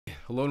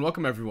Hello and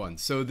welcome everyone.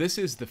 So this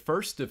is the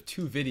first of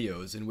two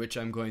videos in which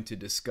I'm going to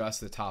discuss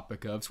the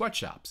topic of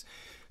sweatshops.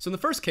 So in the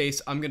first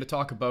case, I'm going to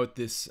talk about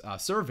this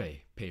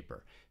survey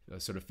paper,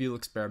 a sort of field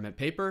experiment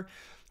paper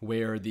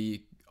where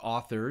the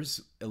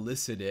authors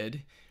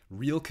elicited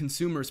real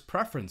consumers'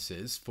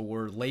 preferences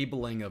for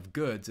labeling of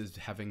goods as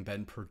having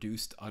been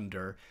produced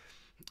under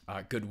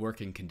good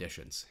working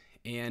conditions.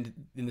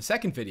 And in the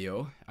second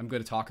video, I'm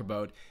going to talk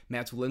about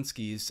Matt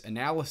Zwolinski's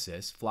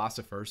analysis,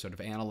 philosopher sort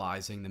of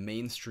analyzing the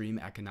mainstream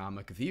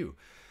economic view,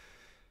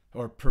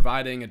 or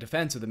providing a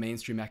defense of the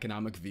mainstream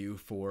economic view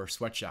for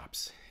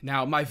sweatshops.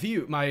 Now,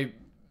 the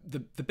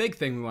big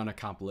thing we want to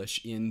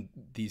accomplish in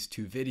these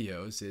two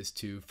videos is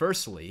to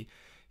firstly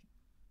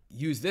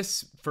use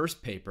this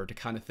first paper to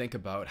kind of think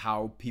about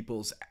how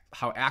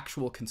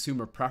actual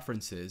consumer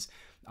preferences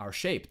are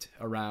shaped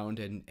around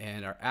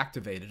and are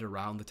activated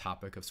around the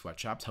topic of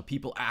sweatshops,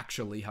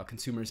 how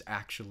consumers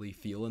actually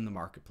feel in the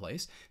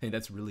marketplace. I think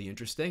that's really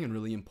interesting and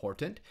really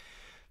important.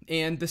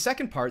 And the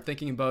second part,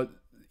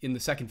 in the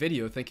second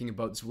video, thinking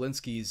about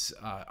Zwolinski's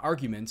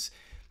arguments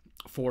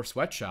for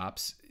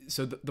sweatshops.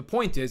 So the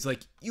point is,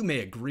 like, you may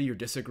agree or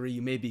disagree,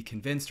 you may be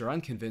convinced or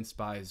unconvinced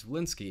by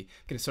Zwolinski.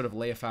 I'm going to sort of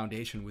lay a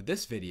foundation with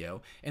this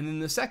video. And then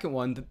the second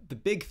one, the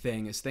big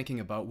thing is thinking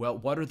about, well,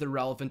 what are the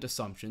relevant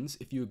assumptions?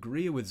 If you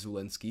agree with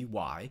Zwolinski,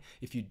 why?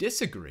 If you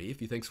disagree,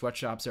 if you think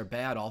sweatshops are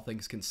bad, all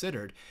things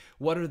considered,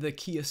 what are the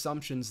key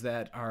assumptions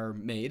that are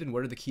made and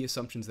what are the key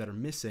assumptions that are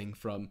missing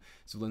from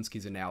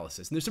Zwolinski's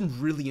analysis? And there's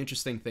some really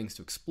interesting things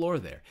to explore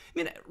there. I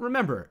mean,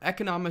 remember,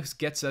 economics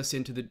gets us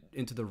into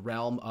the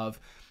realm of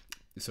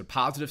sort of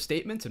positive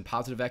statements, and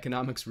positive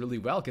economics really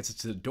well gets us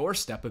to the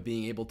doorstep of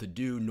being able to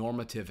do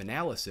normative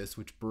analysis,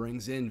 which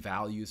brings in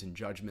values and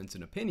judgments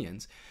and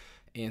opinions.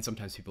 And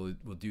sometimes people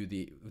will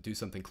do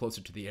something closer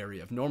to the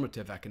area of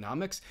normative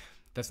economics.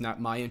 That's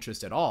not my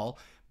interest at all,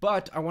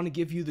 but I want to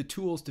give you the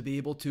tools to be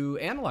able to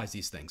analyze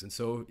these things. And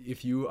so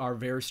if you are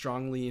very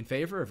strongly in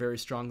favor or very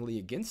strongly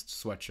against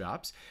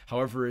sweatshops,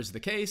 however is the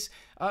case,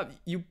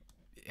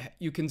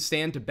 you can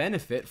stand to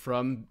benefit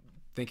from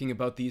thinking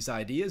about these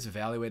ideas,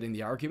 evaluating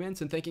the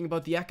arguments, and thinking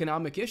about the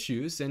economic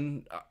issues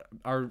and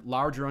our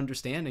larger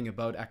understanding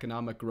about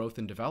economic growth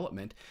and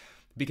development,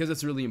 because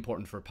it's really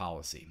important for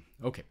policy.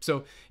 Okay,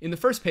 so in the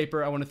first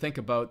paper I want to think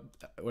about,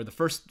 or the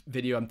first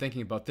video I'm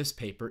thinking about this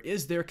paper,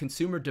 is there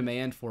consumer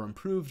demand for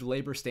improved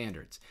labor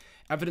standards?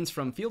 Evidence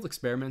from field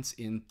experiments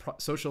in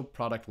social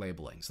product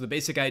labeling. So the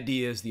basic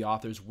idea is the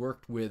authors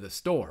worked with a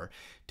store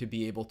to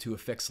be able to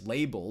affix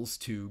labels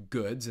to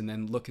goods and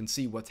then look and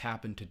see what's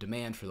happened to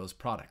demand for those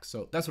products.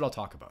 So that's what I'll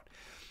talk about.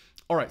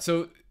 All right,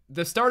 so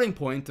the starting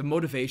point, the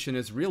motivation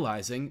is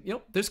realizing,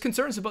 there's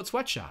concerns about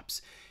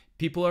sweatshops.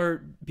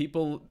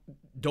 People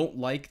don't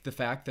like the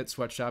fact that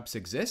sweatshops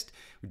exist.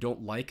 We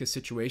don't like a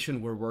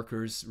situation where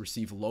workers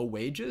receive low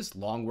wages,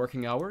 long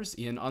working hours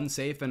in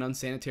unsafe and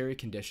unsanitary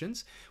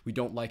conditions. We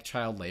don't like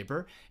child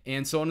labor,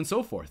 and so on and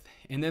so forth.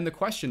 And then the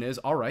question is,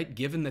 all right,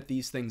 given that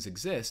these things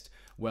exist,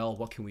 well,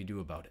 what can we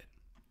do about it?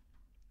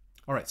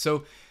 All right,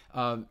 so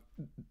the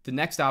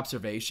next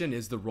observation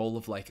is the role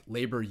of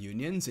labor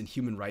unions and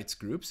human rights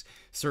groups,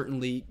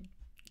 certainly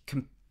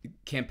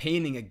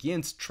campaigning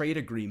against trade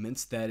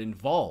agreements that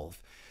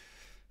involve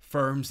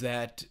firms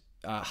that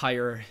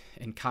hire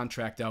and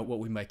contract out what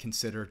we might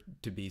consider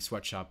to be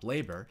sweatshop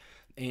labor.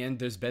 And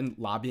there's been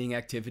lobbying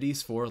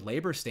activities for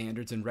labor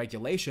standards and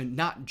regulation,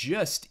 not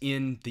just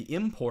in the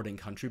importing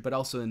country, but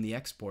also in the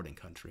exporting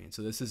country. And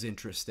so this is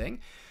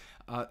interesting.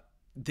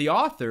 The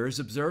authors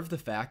observe the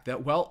fact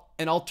that, well,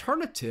 an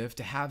alternative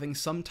to having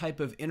some type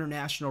of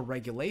international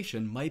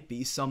regulation might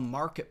be some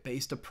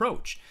market-based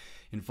approach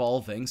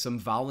involving some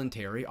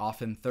voluntary,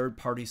 often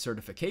third-party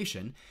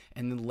certification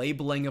and the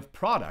labeling of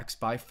products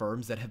by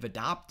firms that have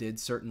adopted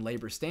certain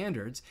labor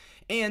standards.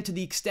 And to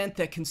the extent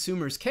that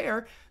consumers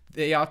care,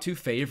 they ought to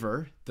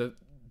favor the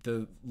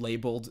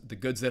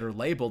goods that are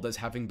labeled as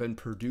having been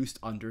produced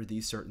under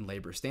these certain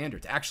labor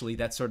standards. Actually,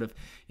 that's sort of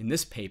in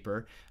this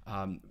paper,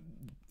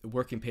 the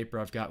working paper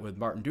I've got with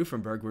Martin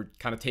Dufenberg, we're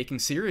kind of taking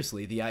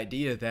seriously the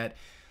idea that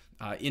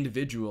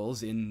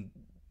individuals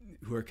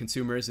who are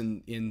consumers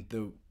in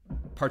the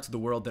parts of the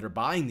world that are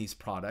buying these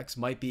products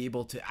might be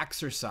able to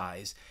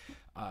exercise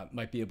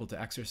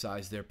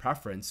their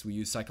preference. We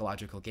use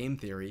psychological game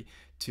theory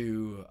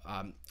to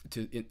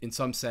in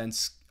some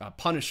sense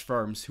punish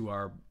firms who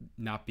are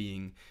not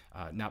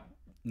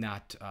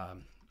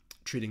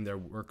treating their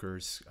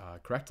workers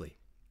correctly.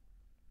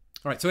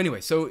 All right, so anyway,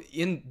 so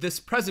in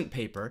this present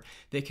paper,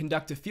 they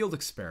conduct a field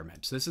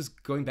experiment. So this is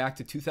going back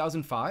to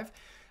 2005,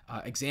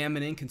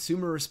 examining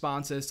consumer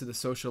responses to the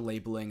social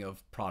labeling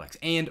of products.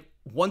 And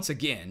once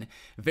again,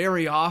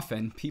 very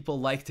often people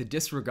like to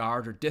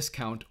disregard or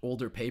discount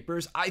older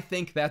papers. I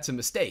think that's a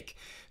mistake.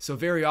 So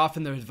very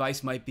often the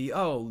advice might be,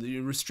 oh,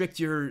 restrict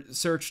your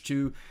search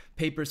to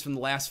papers from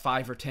the last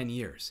 5 or 10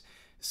 years.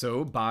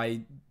 So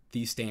by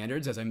these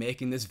standards, as I'm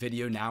making this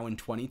video now in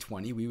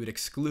 2020, we would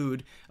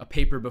exclude a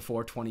paper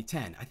before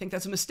 2010. I think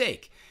that's a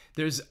mistake.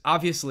 There's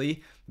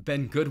obviously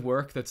been good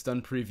work that's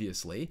done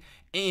previously,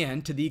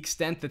 and to the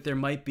extent that there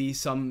might be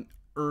some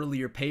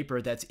earlier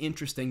paper that's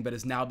interesting but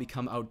has now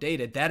become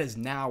outdated, that is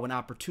now an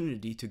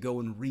opportunity to go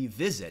and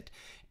revisit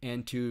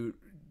and to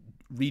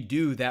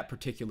redo that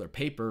particular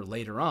paper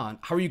later on.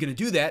 How are you going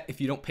to do that if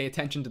you don't pay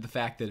attention to the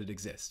fact that it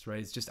exists, right?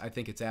 It's just, I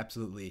think it's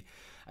absolutely,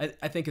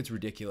 I think it's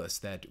ridiculous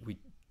that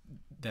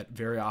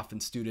very often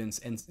students,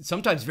 and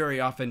sometimes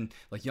very often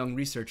like young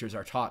researchers,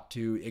 are taught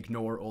to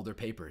ignore older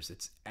papers.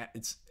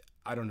 It's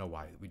I don't know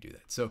why we do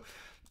that. So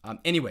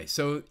anyway,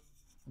 so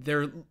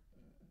they're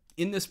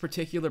in this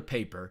particular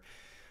paper,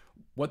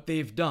 what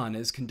they've done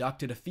is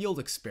conducted a field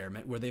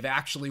experiment where they've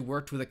actually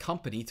worked with a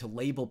company to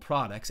label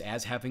products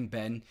as having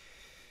been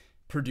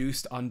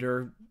produced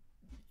under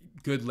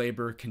good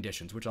labor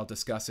conditions, which I'll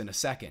discuss in a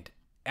second.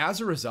 As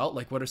a result,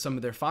 like, what are some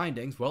of their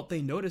findings? Well,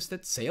 they noticed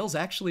that sales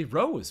actually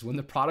rose when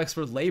the products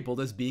were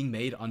labeled as being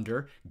made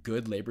under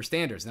good labor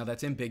standards. Now,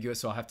 that's ambiguous,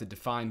 so I'll have to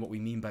define what we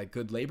mean by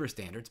good labor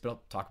standards, but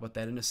I'll talk about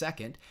that in a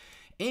second.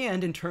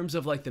 And in terms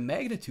of like the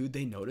magnitude,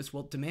 they noticed,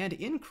 well, demand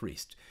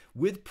increased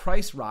with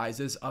price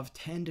rises of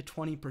 10 to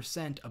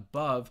 20%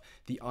 above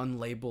the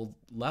unlabeled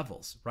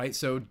levels, right?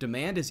 So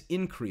demand is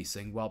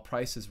increasing while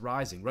price is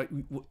rising, right?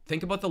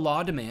 Think about the law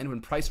of demand. When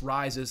price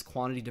rises,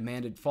 quantity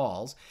demanded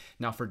falls.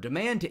 Now, for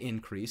demand to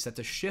increase, that's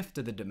a shift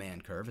of the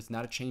demand curve. It's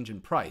not a change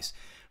in price,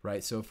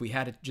 right? So if we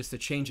had just a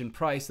change in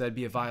price, that'd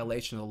be a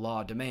violation of the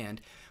law of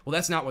demand. Well,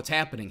 that's not what's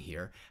happening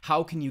here.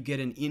 How can you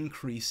get an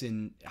increase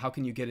in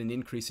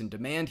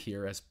demand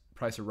here as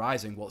prices are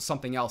rising? Well,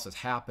 something else is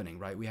happening,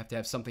 right? We have to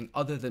have something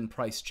other than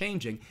price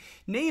changing.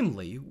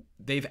 Namely,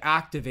 they've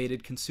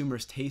activated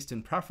consumers' taste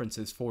and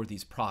preferences for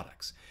these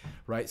products,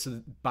 right?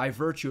 So by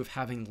virtue of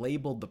having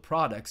labeled the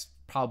products,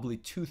 probably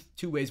two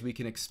ways we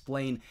can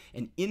explain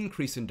an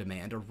increase in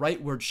demand: a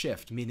rightward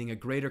shift, meaning a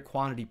greater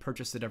quantity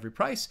purchased at every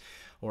price,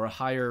 or a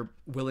higher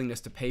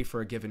willingness to pay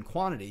for a given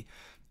quantity,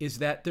 is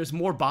that there's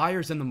more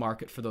buyers in the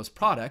market for those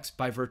products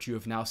by virtue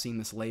of now seeing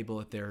this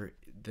label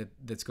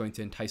that's going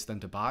to entice them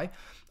to buy.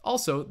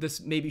 Also,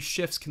 this maybe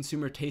shifts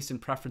consumer taste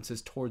and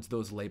preferences towards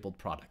those labeled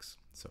products.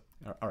 So,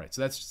 all right,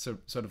 so that's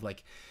sort of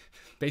like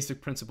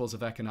basic principles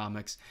of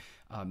economics,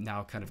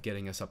 now kind of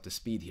getting us up to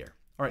speed here.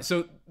 All right,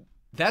 so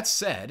that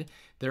said,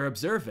 they're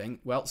observing,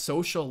 well,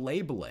 social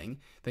labeling,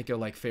 think of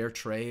like fair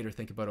trade, or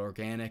think about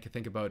organic, or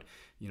think about,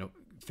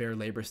 fair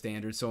labor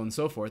standards, so on and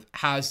so forth,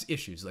 has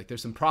issues. Like,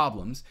 there's some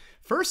problems.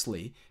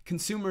 Firstly,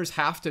 consumers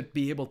have to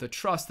be able to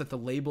trust that the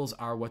labels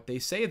are what they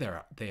say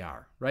they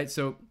are, right?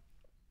 So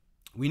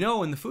we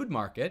know in the food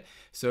market,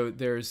 so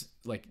there's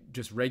like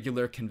just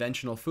regular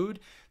conventional food,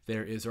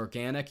 there is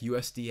organic,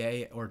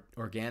 USDA or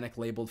organic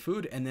labeled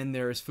food, and then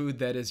there is food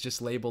that is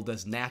just labeled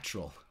as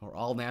natural, or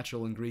all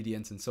natural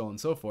ingredients, and so on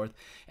and so forth.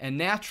 And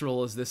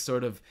natural is this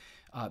sort of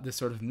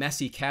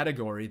messy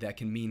category that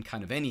can mean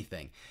kind of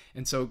anything.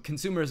 And so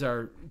consumers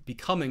are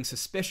becoming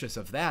suspicious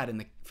of that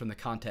from the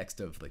context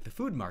of like the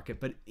food market.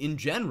 But in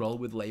general,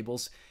 with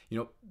labels,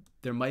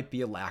 there might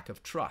be a lack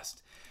of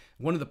trust.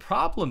 One of the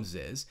problems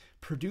is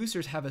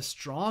producers have a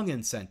strong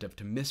incentive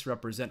to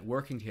misrepresent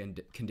working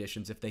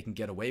conditions if they can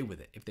get away with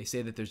it. If they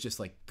say that there's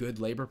just like good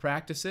labor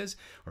practices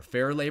or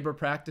fair labor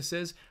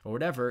practices or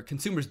whatever,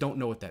 consumers don't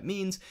know what that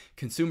means.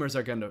 Consumers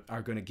are going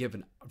to give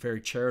a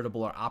very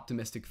charitable or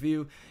optimistic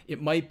view. It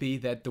might be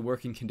that the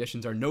working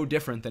conditions are no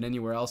different than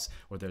anywhere else,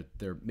 or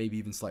they're maybe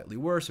even slightly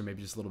worse, or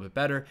maybe just a little bit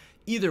better.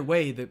 Either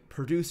way, the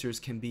producers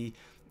can be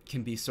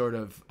sort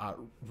of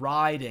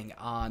riding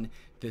on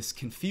this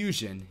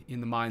confusion in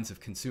the minds of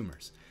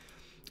consumers.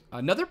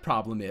 Another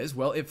problem is,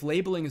 well, if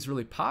labeling is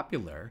really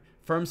popular,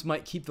 firms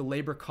might keep the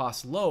labor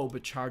costs low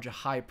but charge a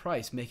high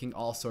price, making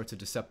all sorts of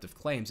deceptive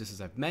claims, just as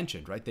I've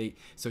mentioned, right?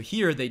 So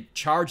here they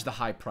charge the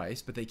high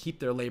price, but they keep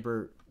their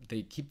labor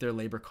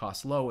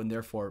costs low, and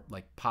therefore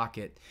like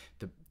pocket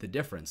the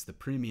difference, the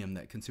premium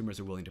that consumers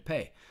are willing to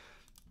pay.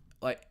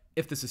 Like,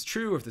 if this is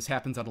true, if this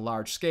happens on a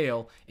large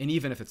scale, and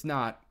even if it's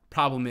not,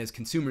 problem is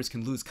consumers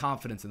can lose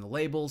confidence in the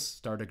labels,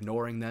 start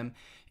ignoring them,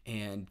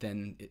 and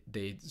then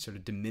they sort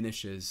of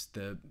diminishes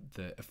the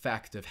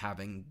effect of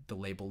having the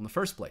label in the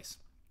first place.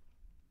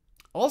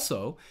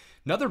 Also,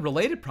 another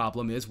related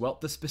problem is, well,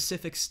 the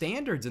specific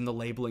standards in the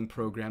labeling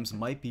programs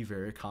might be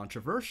very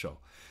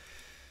controversial.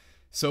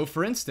 So,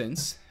 for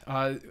instance,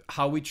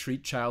 how we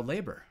treat child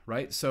labor,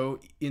 right? So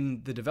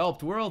in the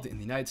developed world, in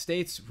the United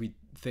States, we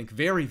think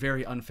very,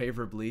 very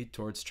unfavorably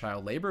towards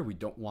child labor. We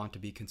don't want to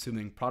be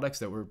consuming products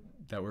that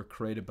were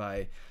created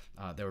by,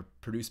 that were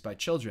produced by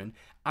children.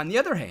 On the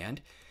other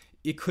hand,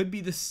 it could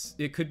be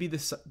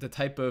the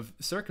type of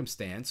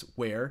circumstance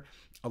where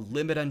a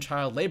limit on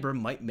child labor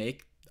might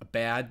make a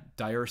bad,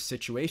 dire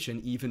situation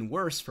even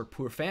worse for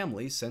poor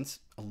families, since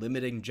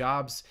eliminating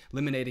jobs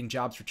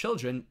for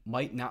children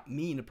might not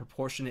mean a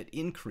proportionate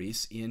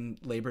increase in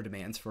labor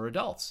demands for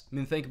adults. I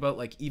mean, think about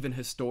like even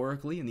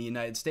historically in the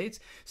United States,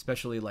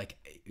 especially like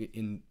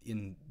in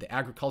the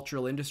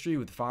agricultural industry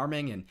with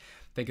farming, and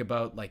think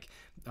about like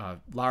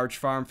large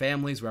farm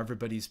families where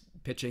everybody's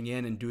pitching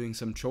in and doing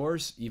some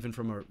chores, even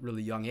from a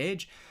really young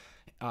age.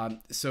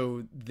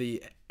 So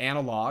the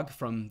analog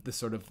from the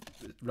sort of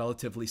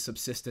relatively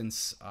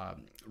subsistence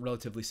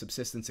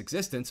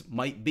existence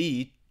might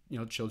be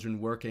children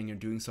working and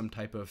doing some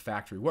type of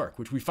factory work,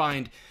 which we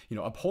find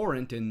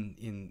abhorrent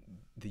in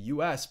the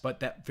US, but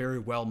that very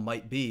well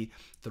might be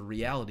the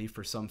reality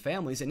for some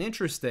families. And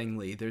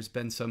interestingly, there's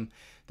been some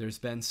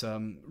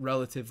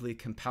relatively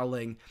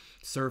compelling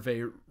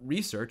survey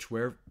research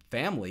where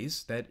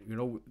families that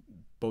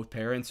both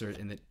parents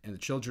and the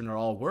children are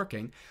all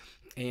working,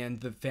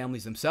 and the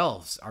families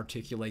themselves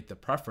articulate the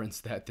preference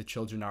that the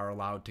children are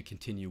allowed to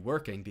continue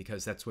working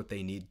because that's what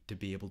they need to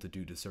be able to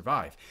do to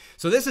survive.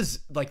 So this is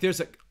like, there's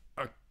a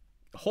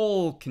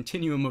whole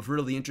continuum of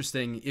really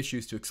interesting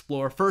issues to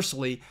explore.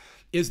 Firstly,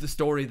 is the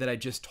story that I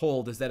just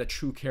told, is that a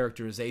true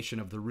characterization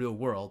of the real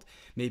world?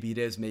 Maybe it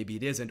is, maybe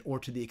it isn't, or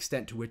to the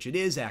extent to which it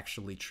is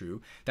actually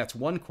true. That's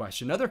one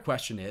question. Another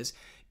question is,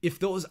 if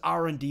those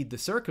are indeed the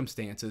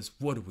circumstances,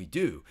 what do we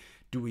do?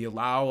 Do we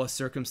allow a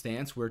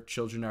circumstance where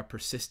children are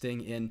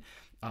persisting in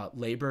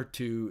labor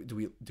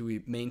do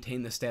we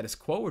maintain the status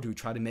quo, or do we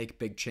try to make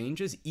big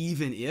changes,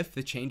 even if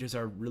the changes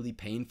are really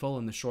painful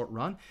in the short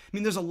run? I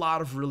mean, there's a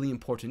lot of really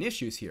important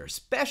issues here,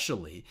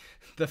 especially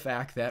the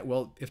fact that,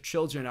 well, if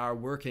children are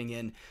working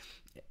in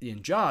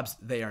jobs,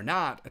 they are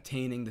not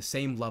attaining the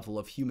same level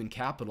of human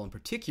capital, in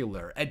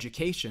particular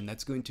education,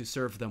 that's going to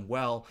serve them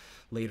well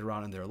later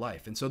on in their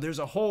life. And so there's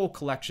a whole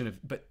collection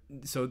of,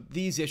 so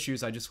these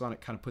issues, I just want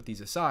to kind of put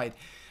these aside.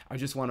 I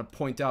just want to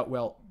point out,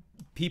 well,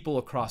 people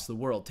across the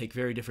world take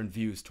very different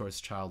views towards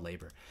child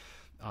labor.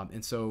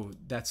 And so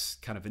that's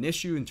kind of an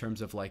issue in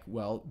terms of like,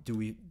 well, do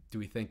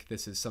we think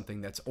this is something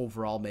that's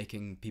overall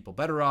making people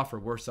better off or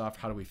worse off?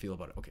 How do we feel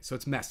about it? Okay, so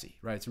it's messy,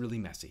 right? It's really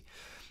messy.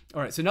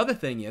 All right, so another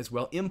thing is,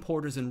 well,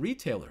 importers and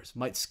retailers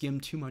might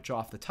skim too much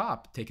off the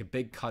top, take a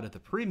big cut of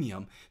the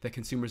premium that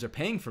consumers are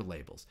paying for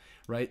labels,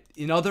 right?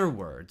 In other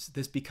words,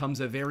 this becomes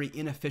a very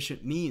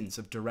inefficient means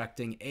of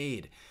directing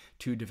aid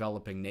to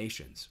developing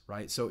nations,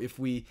 right? So if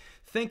we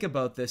think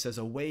about this as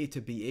a way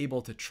to be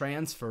able to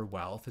transfer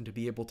wealth and to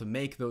be able to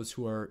make those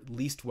who are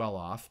least well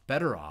off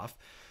better off,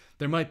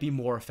 there might be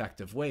more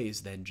effective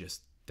ways than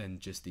just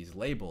these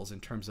labels in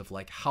terms of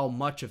like how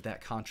much of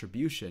that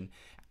contribution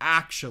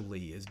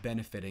actually is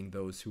benefiting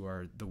those who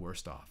are the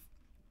worst off.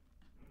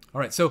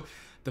 All right, so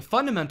the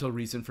fundamental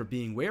reason for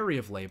being wary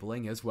of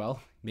labeling is,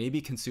 well, maybe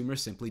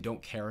consumers simply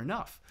don't care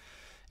enough.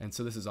 And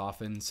so this is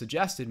often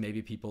suggested,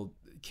 maybe people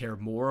care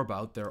more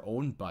about their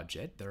own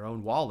budget, their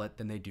own wallet,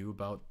 than they do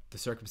about the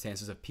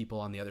circumstances of people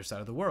on the other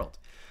side of the world.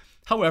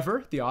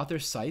 However, the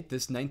authors cite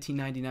this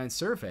 1999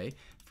 survey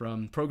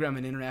from Program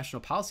and International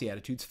Policy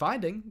Attitudes,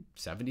 finding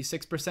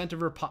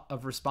 76%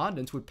 of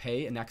respondents would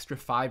pay an extra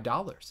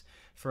 $5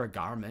 for a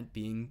garment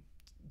being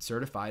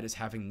certified as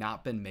having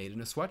not been made in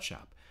a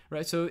sweatshop,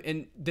 right? So,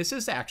 and this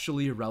is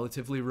actually a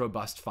relatively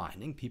robust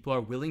finding. People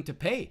are willing to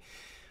pay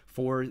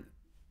for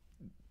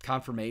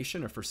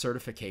confirmation or for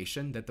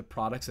certification that the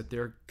products that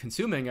they're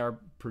consuming are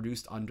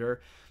produced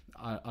under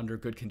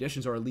good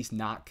conditions, or at least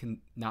not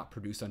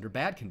produced under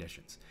bad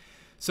conditions.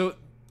 So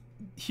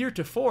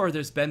heretofore,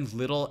 there's been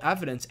little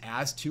evidence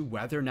as to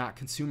whether or not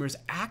consumers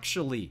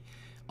actually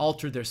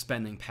alter their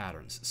spending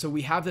patterns. So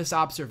we have this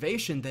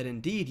observation that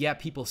indeed, yeah,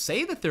 people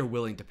say that they're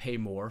willing to pay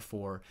more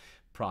for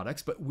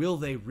products, but will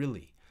they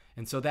really?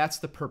 And so that's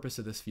the purpose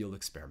of this field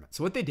experiment.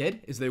 So what they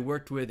did is they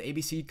worked with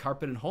ABC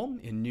Carpet and Home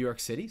in New York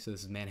City, so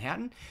this is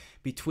Manhattan,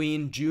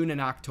 between June and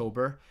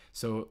October,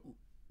 so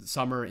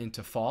summer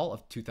into fall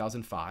of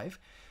 2005.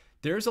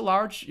 There's a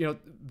large,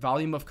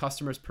 volume of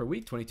customers per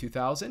week,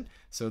 22,000.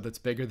 So that's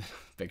bigger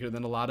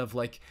than a lot of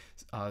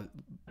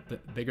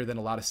bigger than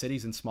a lot of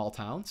cities and small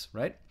towns,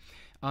 right?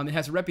 It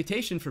has a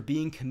reputation for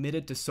being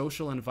committed to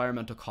social and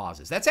environmental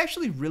causes. That's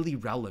actually really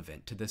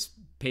relevant to this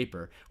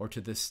paper or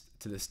to this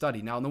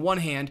study. Now, on the one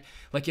hand,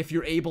 like if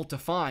you're able to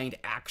find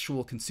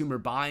actual consumer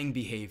buying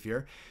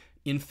behavior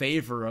in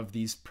favor of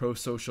these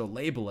pro-social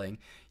labeling,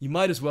 you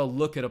might as well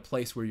look at a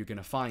place where you're going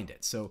to find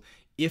it. So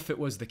if it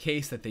was the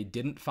case that they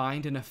didn't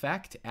find an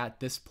effect at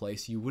this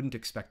place, you wouldn't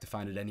expect to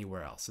find it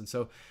anywhere else. And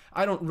so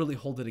I don't really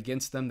hold it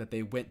against them that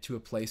they went to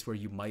a place where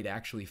you might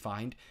actually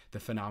find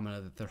the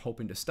phenomena that they're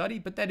hoping to study,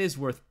 but that is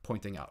worth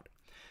pointing out.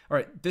 All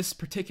right, this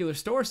particular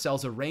store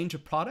sells a range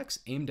of products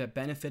aimed at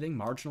benefiting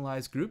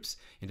marginalized groups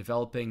in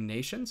developing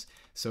nations.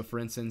 So for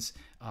instance,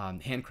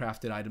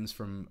 handcrafted items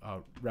from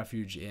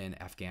refuge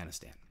in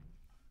Afghanistan.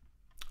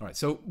 All right,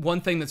 so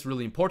one thing that's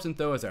really important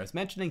though, as I was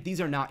mentioning,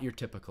 these are not your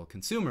typical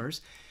consumers.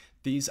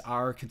 These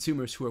are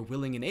consumers who are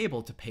willing and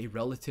able to pay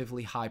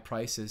relatively high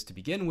prices to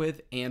begin with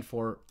and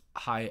for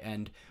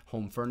high-end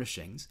home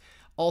furnishings.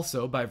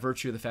 Also, by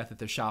virtue of the fact that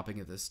they're shopping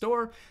at the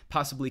store,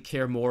 possibly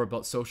care more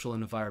about social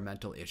and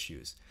environmental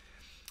issues.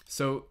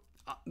 So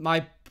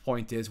my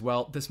point is,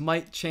 well, this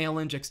might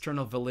challenge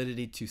external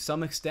validity to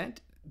some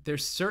extent. They're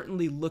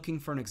certainly looking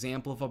for an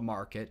example of a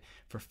market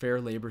for fair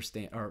labor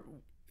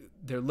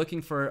they're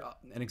looking for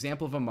an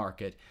example of a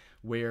market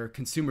where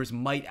consumers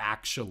might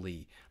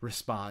actually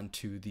respond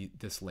to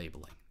this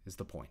labeling, is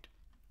the point.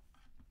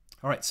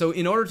 All right, so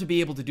in order to be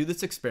able to do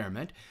this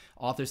experiment,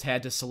 authors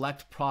had to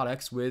select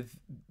products with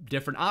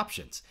different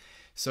options.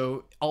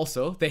 So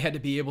also, they had to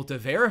be able to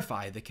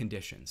verify the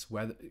conditions,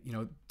 whether,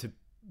 to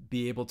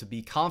be able to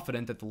be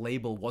confident that the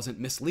label wasn't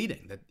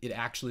misleading, that it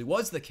actually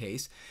was the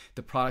case.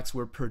 The products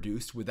were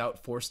produced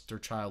without forced or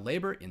child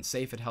labor in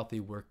safe and healthy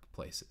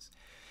workplaces.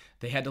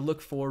 They had to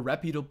look for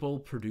reputable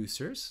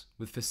producers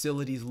with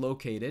facilities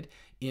located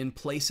in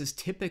places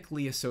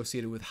typically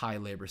associated with high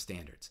labor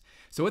standards.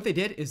 So what they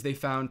did is they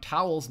found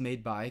towels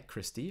made by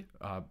Christie,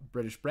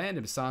 British brand,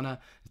 and Messana,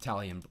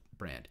 Italian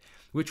brand,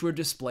 which were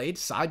displayed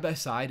side by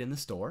side in the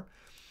store.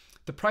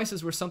 The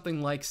prices were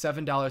something like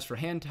 $7 for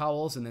hand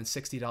towels and then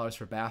 $60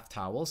 for bath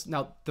towels.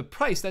 Now, the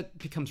price, that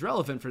becomes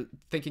relevant for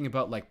thinking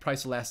about like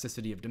price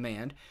elasticity of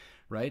demand,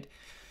 right?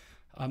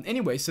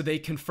 Anyway, so they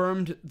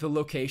confirmed the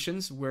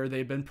locations where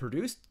they'd been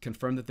produced,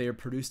 confirmed that they are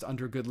produced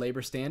under good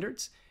labor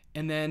standards.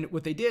 And then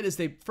what they did is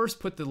they first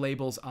put the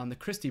labels on the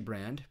Christie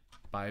brand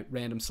by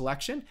random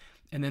selection,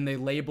 and then they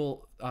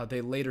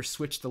later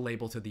switched the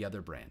label to the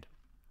other brand.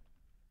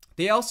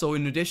 They also,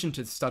 in addition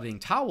to studying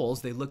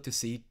towels, they looked to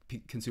see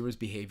consumers'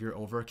 behavior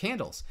over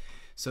candles.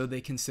 So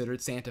they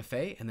considered Santa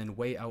Fe and then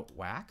Way Out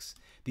Wax.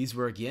 These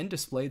were again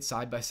displayed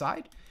side by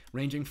side,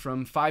 ranging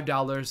from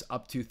 $5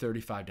 up to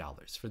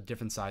 $35 for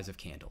different size of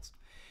candles.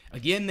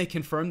 Again, they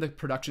confirmed the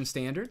production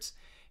standards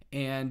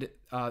and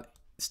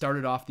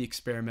started off the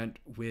experiment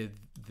with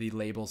the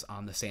labels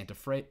on the Santa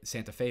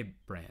Fe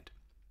brand.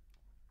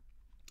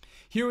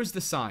 Here was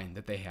the sign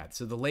that they had.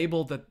 So the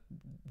label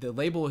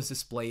was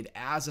displayed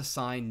as a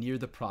sign near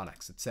the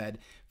products. It said,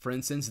 for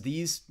instance,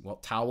 these,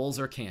 towels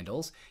or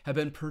candles have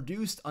been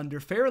produced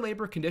under fair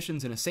labor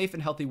conditions in a safe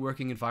and healthy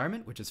working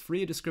environment, which is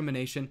free of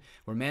discrimination,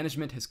 where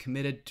management has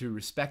committed to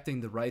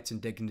respecting the rights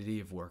and dignity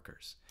of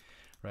workers.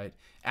 Right?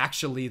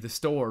 Actually, the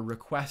store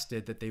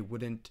requested that they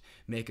wouldn't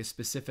make a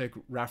specific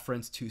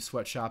reference to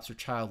sweatshops or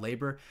child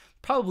labor,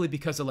 probably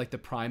because of like the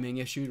priming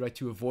issue, right?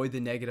 To avoid the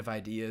negative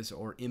ideas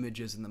or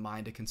images in the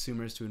mind of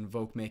consumers, to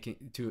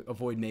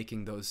avoid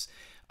making those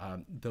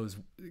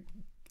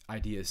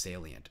ideas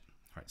salient.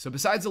 All right. So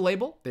besides the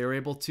label, they were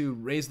able to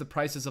raise the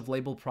prices of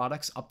labeled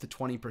products up to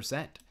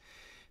 20%.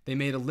 They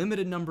made a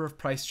limited number of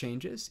price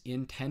changes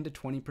in 10 to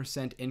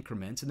 20%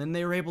 increments, and then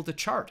they were able to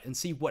chart and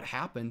see what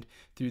happened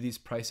through these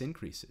price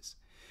increases.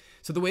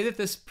 So the way that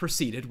this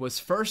proceeded was,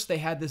 first they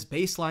had this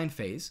baseline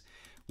phase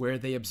where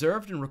they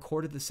observed and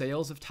recorded the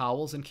sales of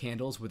towels and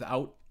candles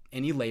without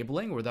any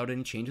labeling or without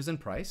any changes in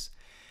price.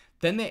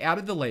 Then they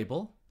added the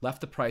label, left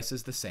the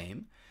prices the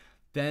same.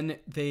 Then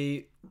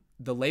the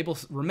label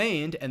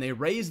remained, and they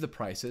raised the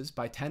prices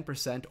by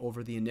 10%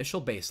 over the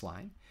initial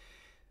baseline.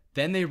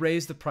 Then they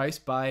raised the price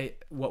by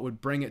what would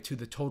bring it to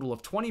the total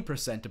of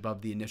 20%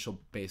 above the initial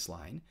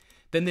baseline.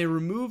 Then they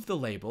removed the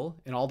label,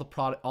 and all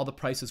the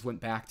prices went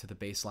back to the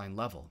baseline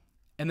level.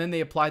 And then they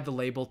applied the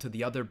label to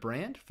the other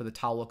brand for the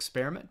towel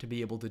experiment to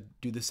be able to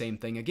do the same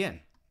thing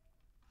again.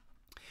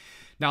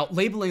 Now,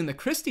 labeling the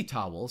Christie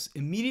towels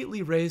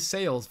immediately raised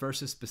sales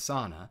versus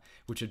Messana,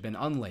 which had been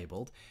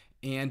unlabeled,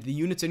 and the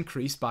units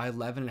increased by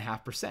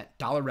 11.5%,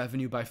 dollar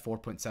revenue by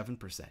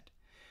 4.7%.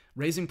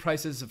 Raising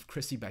prices of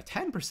Christie by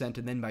 10%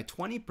 and then by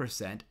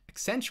 20%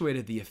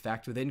 accentuated the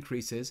effect with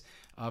increases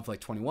of like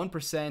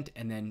 21%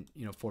 and then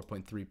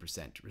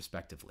 4.3%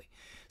 respectively.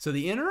 So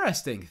the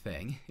interesting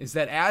thing is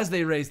that as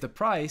they raised the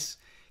price,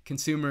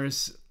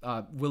 consumers'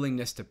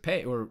 willingness to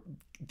pay, or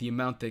the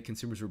amount that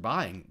consumers were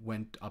buying,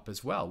 went up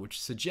as well,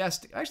 which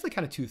suggests actually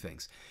kind of two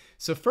things.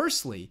 So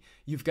firstly,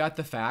 you've got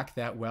the fact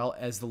that,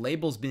 as the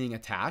label's being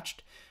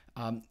attached,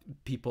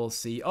 people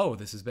see, oh,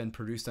 this has been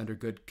produced under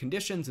good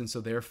conditions, and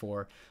so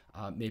therefore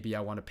maybe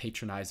I want to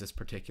patronize this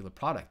particular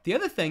product. The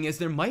other thing is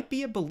there might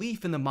be a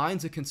belief in the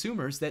minds of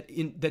consumers that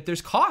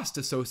there's cost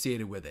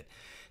associated with it.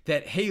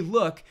 That, hey,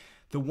 look,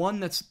 the one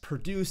that's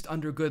produced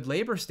under good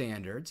labor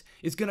standards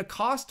is going to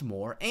cost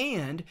more,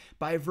 and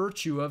by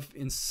virtue of,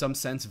 in some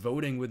sense,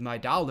 voting with my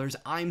dollars,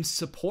 I'm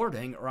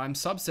supporting or I'm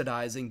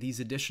subsidizing these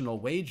additional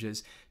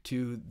wages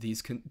to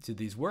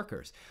these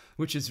workers,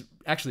 which is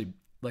actually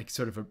like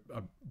sort of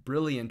a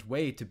brilliant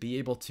way to be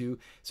able to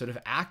sort of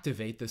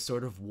activate this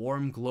sort of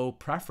warm glow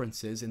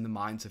preferences in the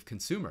minds of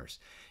consumers,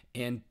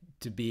 and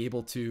to be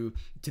able to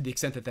the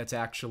extent that that's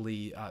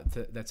actually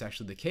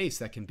the case,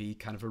 that can be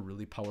kind of a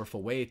really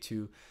powerful way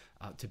to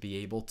be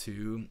able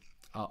to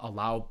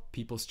allow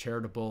people's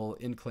charitable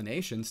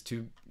inclinations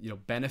to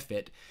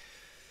benefit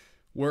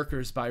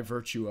workers by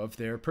virtue of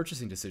their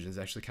purchasing decisions.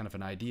 Actually kind of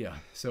an idea.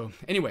 So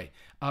anyway,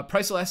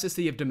 price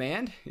elasticity of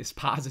demand is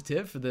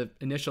positive for the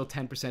initial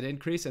 10%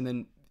 increase, and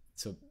then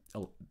so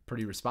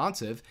pretty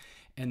responsive,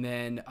 and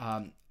then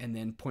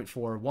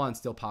 0.41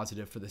 still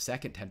positive for the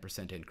second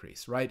 10%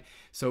 increase, right?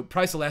 So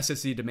price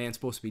elasticity of demand is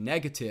supposed to be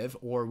negative,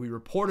 or we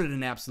reported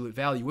an absolute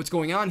value. What's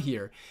going on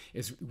here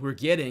is we're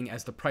getting,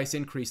 as the price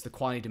increase, the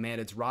quantity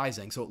demanded is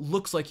rising. So it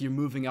looks like you're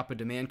moving up a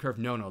demand curve.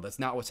 No, that's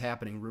not what's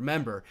happening.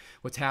 Remember,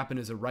 what's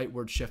happened is a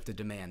rightward shift of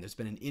demand. There's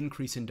been an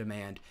increase in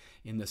demand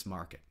in this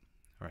market.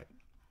 All right.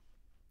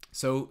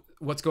 So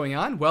what's going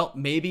on? Well,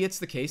 maybe it's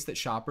the case that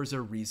shoppers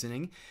are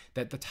reasoning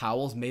that the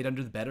towels made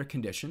under the better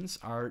conditions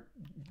are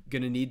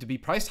going to need to be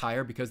priced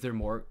higher because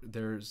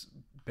there's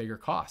bigger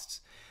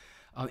costs.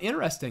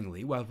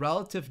 Interestingly, while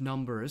relative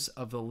numbers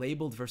of the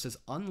labeled versus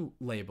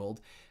unlabeled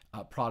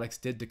products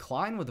did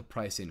decline with the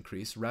price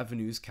increase,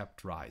 revenues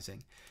kept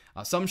rising.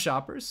 Some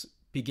shoppers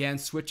began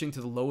switching to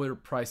the lower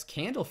price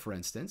candle, for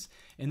instance,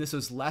 and this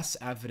was less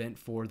evident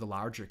for the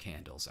larger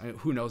candles. I mean,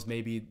 who knows?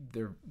 Maybe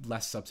they're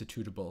less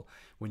substitutable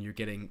when you're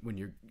getting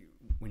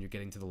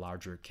to the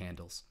larger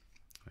candles.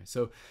 Right,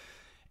 so,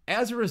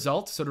 as a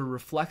result, sort of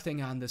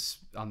reflecting on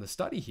the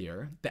study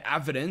here, the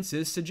evidence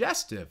is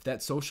suggestive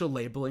that social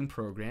labeling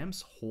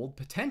programs hold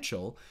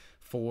potential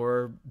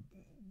for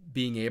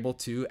being able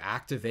to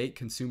activate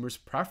consumers'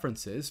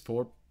 preferences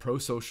for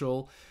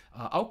pro-social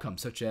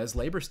outcomes, such as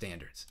labor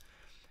standards.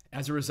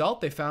 As a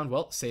result, they found,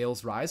 well,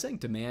 sales rising,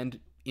 demand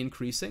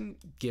increasing,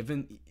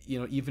 given,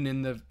 even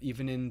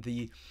in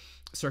the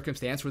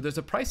circumstance where there's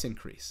a price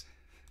increase.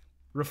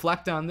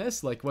 Reflect on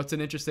this, like what's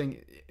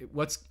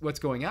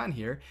going on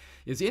here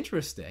is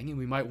interesting, and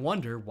we might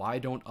wonder, why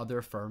don't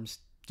other firms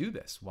do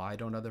this? Why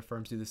don't other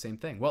firms do the same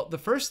thing? Well, the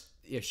first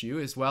issue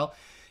is, well,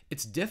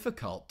 it's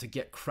difficult to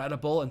get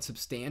credible and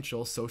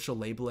substantial social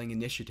labeling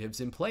initiatives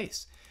in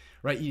place,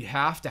 right? You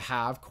have to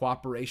have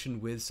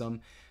cooperation with some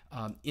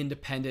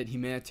independent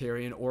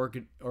humanitarian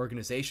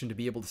organization to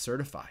be able to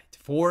certify.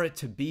 For it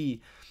to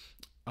be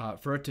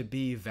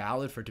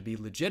valid, for it to be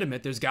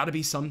legitimate, there's got to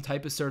be some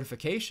type of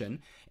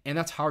certification, and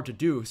that's hard to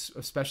do,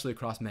 especially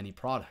across many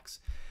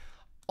products.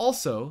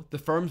 Also, the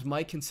firms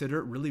might consider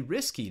it really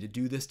risky to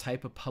do this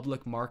type of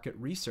public market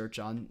research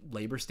on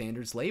labor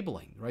standards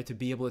labeling, right? To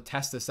be able to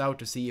test this out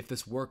to see if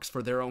this works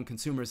for their own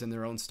consumers in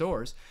their own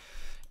stores.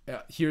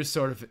 Here's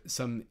sort of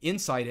some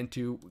insight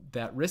into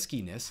that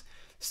riskiness.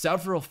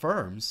 Several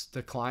firms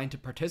declined to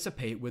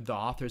participate with the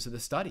authors of the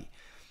study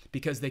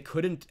because they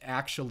couldn't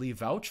actually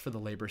vouch for the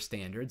labor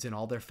standards in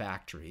all their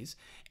factories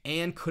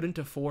and couldn't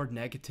afford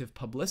negative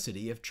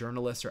publicity if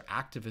journalists or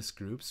activist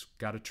groups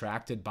got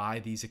attracted by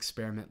these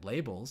experiment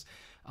labels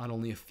on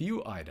only a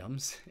few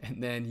items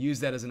and then use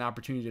that as an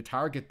opportunity to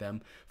target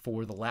them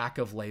for the lack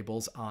of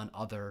labels on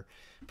other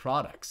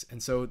products.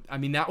 And so, I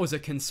mean, that was a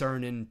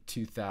concern in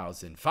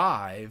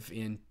 2005.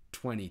 In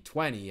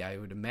 2020, I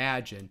would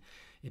imagine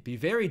it'd be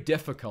very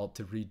difficult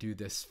to redo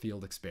this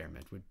field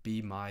experiment, would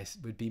be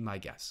my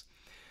guess.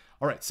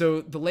 All right, so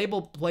the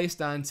label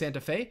placed on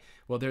Santa Fe,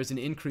 well, there's an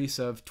increase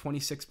of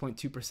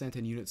 26.2%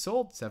 in units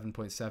sold,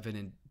 7.7%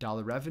 in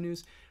dollar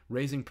revenues,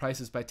 raising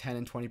prices by 10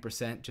 and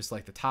 20%, just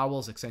like the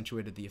towels,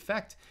 accentuated the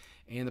effect.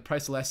 And the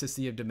price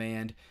elasticity of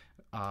demand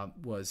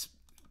was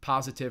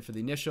positive for the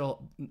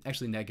initial,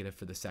 actually negative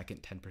for the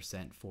second,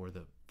 10% for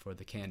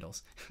the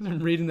candles. I'm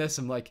reading this,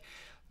 I'm like,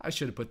 I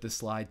should have put this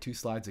slide 2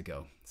 slides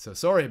ago. So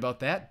sorry about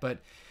that, but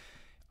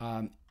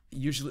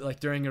usually, like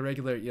during a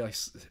regular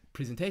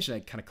presentation, I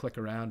kind of click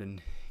around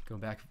and go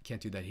back. Can't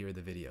do that here in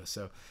the video.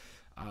 So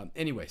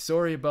anyway,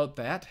 sorry about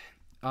that.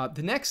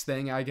 The next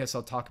thing, I guess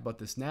I'll talk about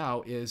this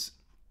now, is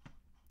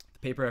the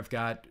paper I've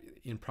got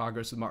in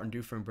progress with Martin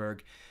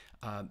Duffenberg.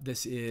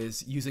 This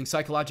is using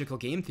psychological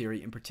game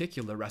theory, in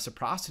particular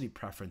reciprocity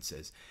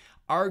preferences,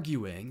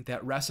 arguing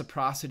that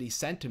reciprocity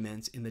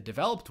sentiments in the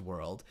developed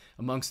world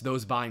amongst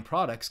those buying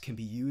products can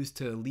be used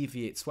to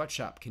alleviate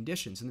sweatshop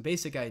conditions. And the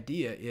basic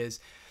idea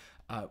is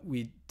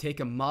we take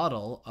a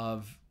model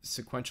of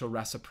sequential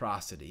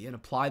reciprocity and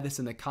apply this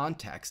in the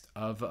context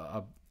of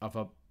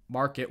a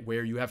market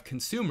where you have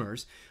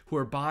consumers who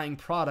are buying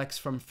products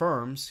from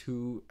firms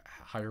who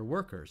hire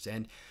workers.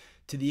 And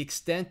to the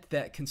extent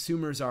that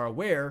consumers are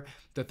aware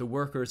that the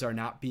workers are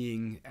not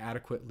being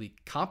adequately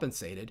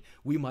compensated,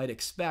 we might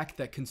expect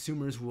that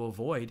consumers will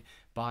avoid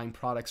buying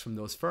products from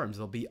those firms.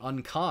 They'll be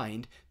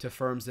unkind to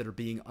firms that are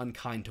being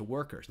unkind to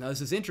workers. Now,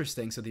 this is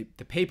interesting. So the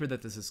paper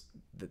that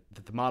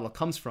that the model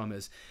comes from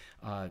is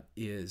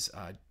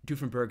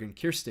Duffenberg and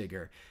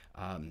Kirstiger.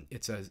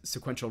 It's a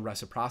sequential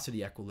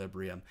reciprocity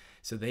equilibrium.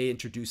 So they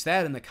introduce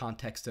that in the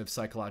context of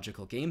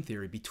psychological game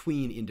theory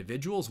between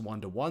individuals,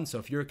 one-to-one. So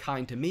if you're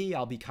kind to me,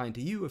 I'll be kind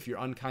to you. If you're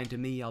unkind to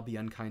me, I'll be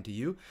unkind to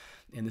you.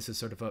 And this is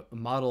sort of a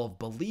model of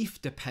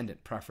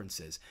belief-dependent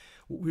preferences.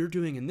 What we're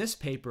doing in this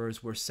paper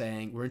is we're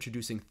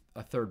introducing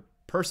a third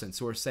person.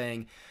 So we're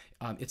saying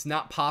it's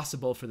not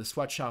possible for the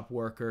sweatshop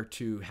worker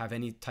to have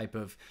any type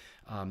of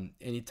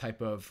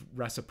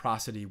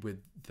reciprocity with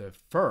the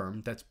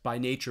firm that's by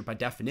nature, by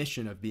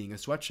definition of being a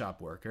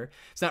sweatshop worker.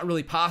 It's not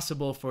really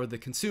possible for the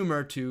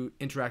consumer to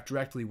interact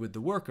directly with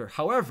the worker.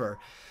 However,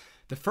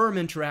 the firm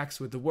interacts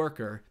with the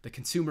worker, the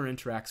consumer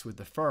interacts with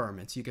the firm,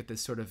 and so you get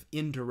this sort of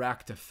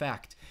indirect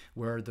effect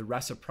where the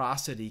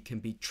reciprocity can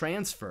be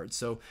transferred.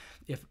 So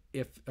if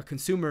a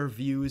consumer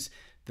views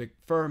the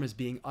firm as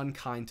being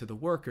unkind to the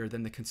worker,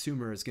 then the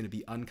consumer is going to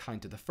be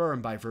unkind to the firm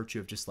by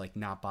virtue of just like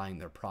not buying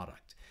their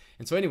product.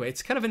 And so anyway,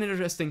 it's kind of an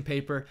interesting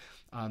paper.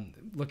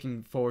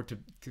 Looking forward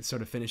to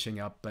sort of finishing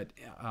up, but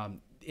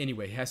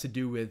anyway, it has to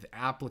do with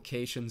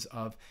applications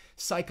of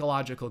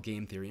psychological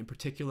game theory, in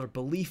particular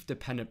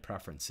belief-dependent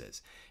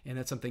preferences. And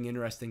that's something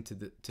interesting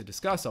to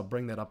discuss. I'll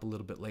bring that up a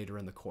little bit later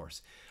in the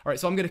course. All right,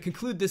 so I'm going to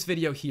conclude this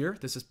video here.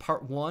 This is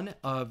part 1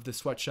 of the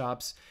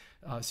Sweatshops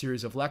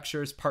series of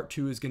lectures. Part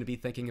 2 is going to be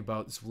thinking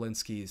about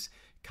Zwolinski's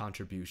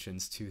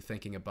contributions to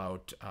thinking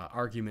about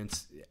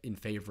arguments in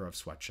favor of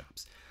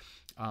sweatshops.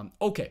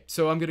 Okay,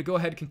 so I'm going to go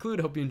ahead and conclude.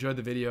 I hope you enjoyed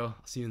the video.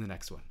 I'll see you in the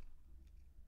next one.